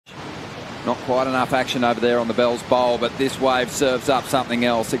Not quite enough action over there on the Bell's Bowl, but this wave serves up something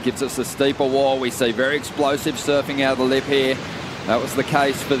else. It gives us a steeper wall. We see very explosive surfing out of the lip here. That was the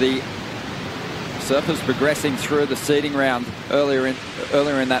case for the surfers progressing through the seeding round earlier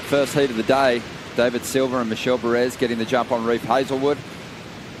in that first heat of the day. David Silva and Michelle Perez getting the jump on Reef Hazelwood.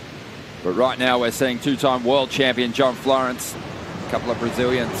 But right now we're seeing two-time world champion John Florence, a couple of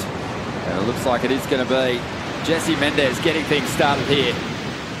Brazilians. And it looks like it is going to be Jesse Mendes getting things started here.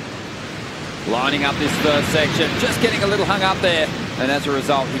 Lining up this first section, just getting a little hung up there, and as a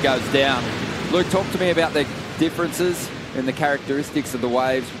result he goes down. Luke, talk to me about the differences in the characteristics of the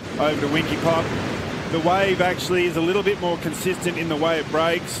waves. Over to Winky Pop. The wave actually is a little bit more consistent in the way it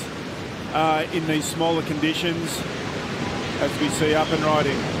breaks in these smaller conditions, as we see up and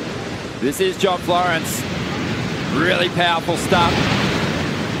riding. This is John Florence. Really powerful stuff.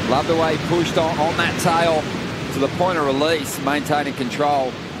 Love the way he pushed on that tail to the point of release, maintaining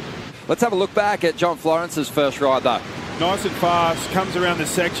control. Let's have a look back at John Florence's first ride though. Nice and fast, comes around the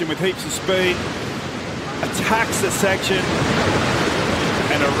section with heaps of speed, attacks the section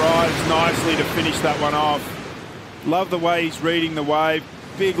and arrives nicely to finish that one off. Love the way he's reading the wave.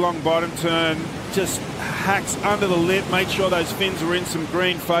 Big long bottom turn, just hacks under the lip, makes sure those fins were in some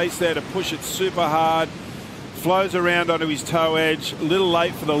green face there to push it super hard. Flows around onto his toe edge, a little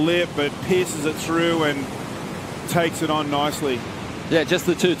late for the lip, but pierces it through and takes it on nicely. Yeah, just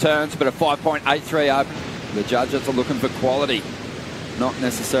the two turns, but a 5.83 open. The judges are looking for quality, not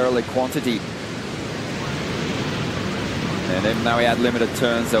necessarily quantity. And even though he had limited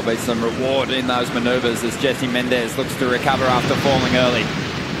turns, there'll be some reward in those manoeuvres as Jesse Mendes looks to recover after falling early.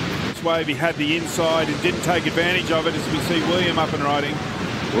 This wave he had the inside and didn't take advantage of it, as we see William up and riding.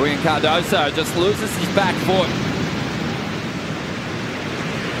 Willian Cardoso just loses his back foot.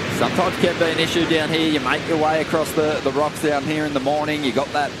 Sometimes can be an issue down here. You make your way across the rocks down here in the morning. You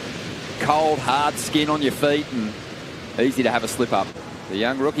got that cold, hard skin on your feet and easy to have a slip up. The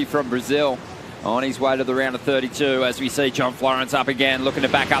young rookie from Brazil on his way to the round of 32 as we see John Florence up again, looking to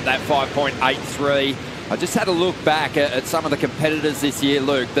back up that 5.83. I just had a look back at some of the competitors this year,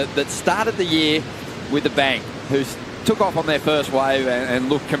 Luke, that started the year with a bang, who took off on their first wave and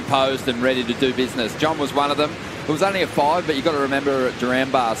looked composed and ready to do business. John was one of them. It was only a 5, but you've got to remember at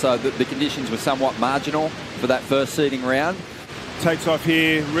Duranbar, so the conditions were somewhat marginal for that first seeding round. Takes off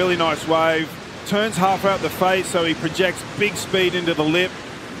here, really nice wave. Turns half out the face, so he projects big speed into the lip.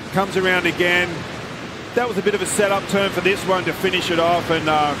 Comes around again. That was a bit of a setup turn for this one to finish it off, and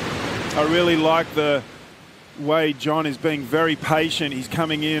I really like the way John is being very patient. He's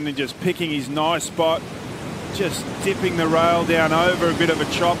coming in and just picking his nice spot, just dipping the rail down over a bit of a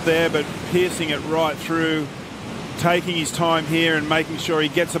chop there, but piercing it right through. Taking his time here and making sure he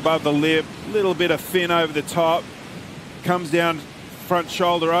gets above the lip. Little bit of fin over the top. Comes down front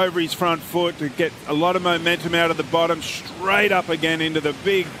shoulder over his front foot to get a lot of momentum out of the bottom. Straight up again into the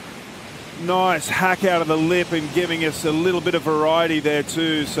big, nice hack out of the lip and giving us a little bit of variety there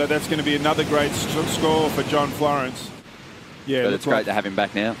too. So that's going to be another great score for John Florence. Yeah, but it's great to have him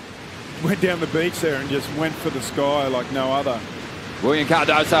back now. Went down the beach there and just went for the sky like no other. Willian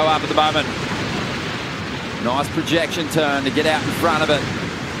Cardoso up at the moment. Nice projection turn to get out in front of it.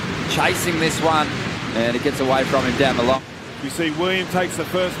 Chasing this one, and it gets away from him down the line. You see William takes the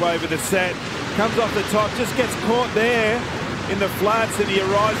first wave of the set, comes off the top, just gets caught there in the flats, and he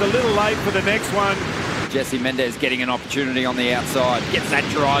arrives a little late for the next one. Jesse Mendes getting an opportunity on the outside, gets that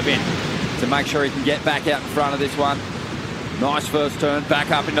drive in to make sure he can get back out in front of this one. Nice first turn, back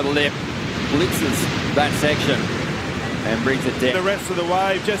up into the lip, blitzes that section and brings it down. The rest of the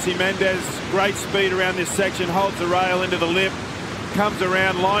wave, Jesse Mendes, great speed around this section, holds the rail into the lip, comes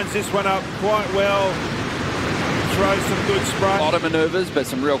around, lines this one up quite well, throws some good spray. A lot of manoeuvres, but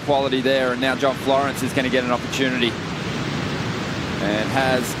some real quality there, and now John Florence is going to get an opportunity and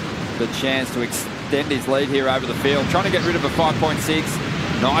has the chance to extend his lead here over the field, trying to get rid of a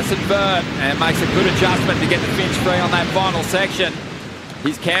 5.6. Nice and firm, and makes a good adjustment to get the fins free on that final section.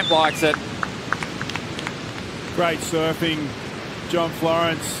 His camp likes it. Great surfing, John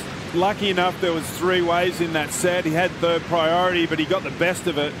Florence. Lucky enough there was 3 waves in that set. He had third priority, but he got the best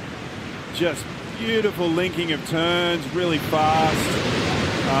of it. Just beautiful linking of turns, really fast.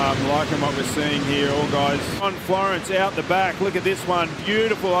 Liking what we're seeing here, all guys. John Florence out the back. Look at this one.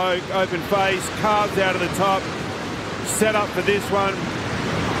 Beautiful open face, carves out of the top. Set up for this one.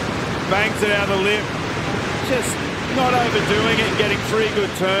 Bangs it out of the lip. Just not overdoing it, getting 3 good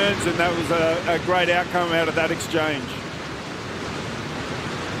turns, and that was a great outcome out of that exchange.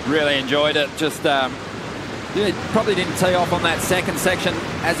 Really enjoyed it. Just probably didn't tee off on that second section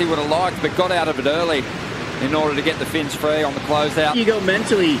as he would have liked, but got out of it early in order to get the fins free on the closeout. You go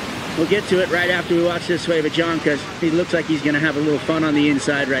mentally We'll get to it right after we watch this wave of John, because he looks like he's going to have a little fun on the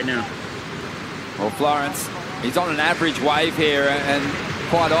inside right now. Well, Florence, he's on an average wave here, and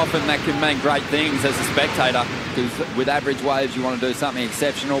quite often that can mean great things as a spectator, because with average waves you want to do something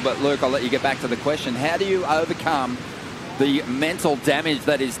exceptional. But Luke, I'll let you get back to the question. How do you overcome the mental damage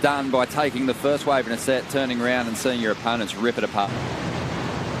that is done by taking the first wave in a set, turning around and seeing your opponents rip it apart?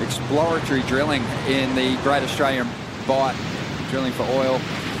 Exploratory drilling in the Great Australian Bight, drilling for oil.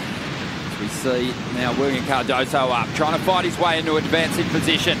 As we see now Willian Cardoso up, trying to fight his way into advancing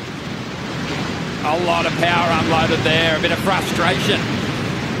position. A lot of power unloaded there, a bit of frustration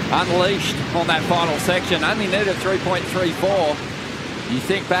unleashed on that final section. Only needed 3.34. You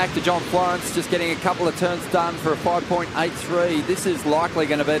think back to John Florence just getting a couple of turns done for a 5.83. This is likely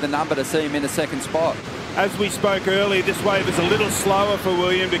going to be the number to see him in the second spot. As we spoke earlier, this wave is a little slower for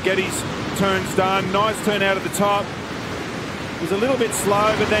William to get his turns done. Nice turn out of the top. It was a little bit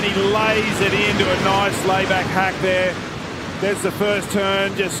slow, but then he lays it into a nice layback hack there. There's the first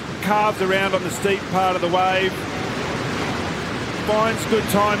turn, just carves around on the steep part of the wave. Finds good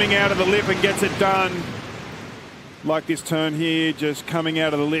timing out of the lip and gets it done. Like this turn here, just coming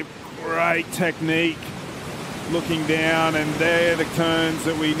out of the lip. Great technique. Looking down, and they're the turns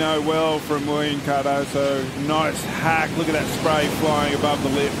that we know well from Willian Cardoso. Nice hack. Look at that spray flying above the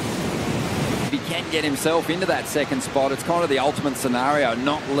lip. If he can get himself into that second spot, it's kind of the ultimate scenario,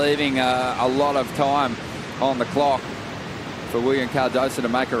 not leaving a lot of time on the clock for Willian Cardoso to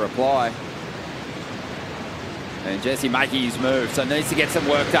make a reply. And Jesse making his move, so needs to get some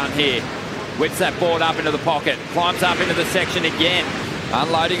work done here. Whips that board up into the pocket, climbs up into the section again,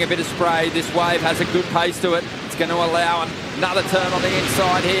 unloading a bit of spray. This wave has a good pace to it. It's going to allow another turn on the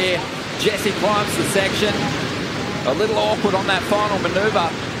inside here. Jesse climbs the section. A little awkward on that final manoeuvre,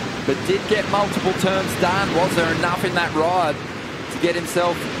 but did get multiple turns done. Was there enough in that ride to get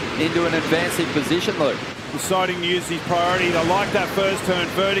himself into an advancing position, Luke? Deciding to use his priority. I like that first turn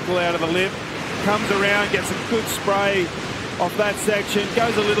vertical out of the lip. Comes around, gets a good spray off that section.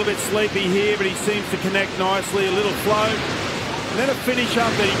 Goes a little bit sleepy here, but he seems to connect nicely. A little float. And then a finish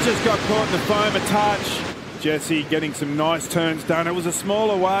up that he just got caught in the foam a touch. Jesse getting some nice turns done. It was a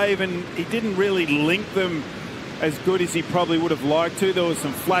smaller wave, and he didn't really link them as good as he probably would have liked to. There was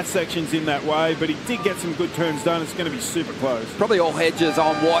some flat sections in that wave, but he did get some good turns done. It's going to be super close. Probably all hedges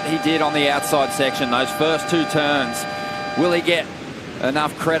on what he did on the outside section, those first two turns. Will he get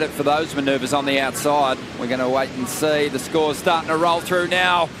enough credit for those manoeuvres on the outside? We're going to wait and see. The score's starting to roll through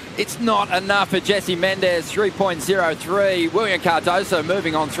now. It's not enough for Jesse Mendes, 3.03. Willian Cardoso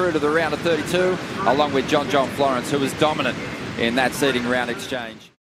moving on through to the round of 32, along with John Florence, who was dominant in that seeding round exchange.